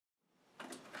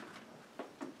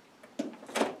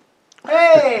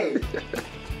Hey!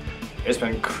 It's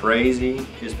been crazy.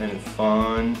 It's been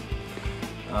fun.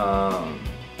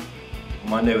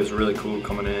 Monday was really cool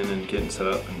coming in and getting set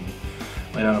up and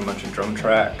laying out a bunch of drum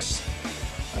tracks.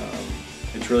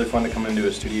 It's really fun to come into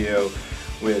a studio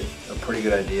with a pretty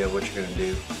good idea of what you're going to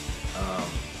do.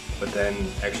 But then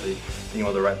actually being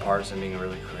all the right parts and being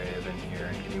really creative in here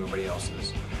and getting everybody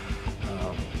else's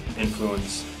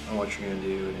influence on what you're going to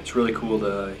do. And it's really cool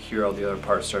to hear all the other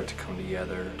parts start to come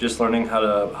together. Just learning how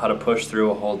to push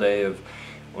through a whole day of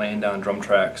laying down drum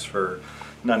tracks for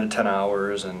 9 to 10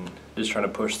 hours and just trying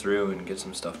to push through and get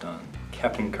some stuff done.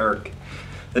 Captain Kirk,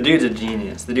 the dude's a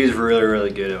genius. The dude's really,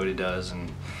 really good at what he does,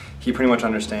 and he pretty much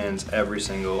understands every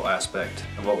single aspect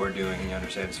of what we're doing. He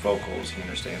understands vocals, he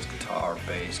understands guitar,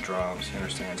 bass, drums, he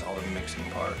understands all the mixing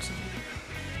parts. And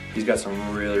he's got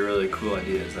some really, really cool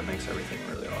ideas that makes everything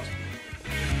really awesome.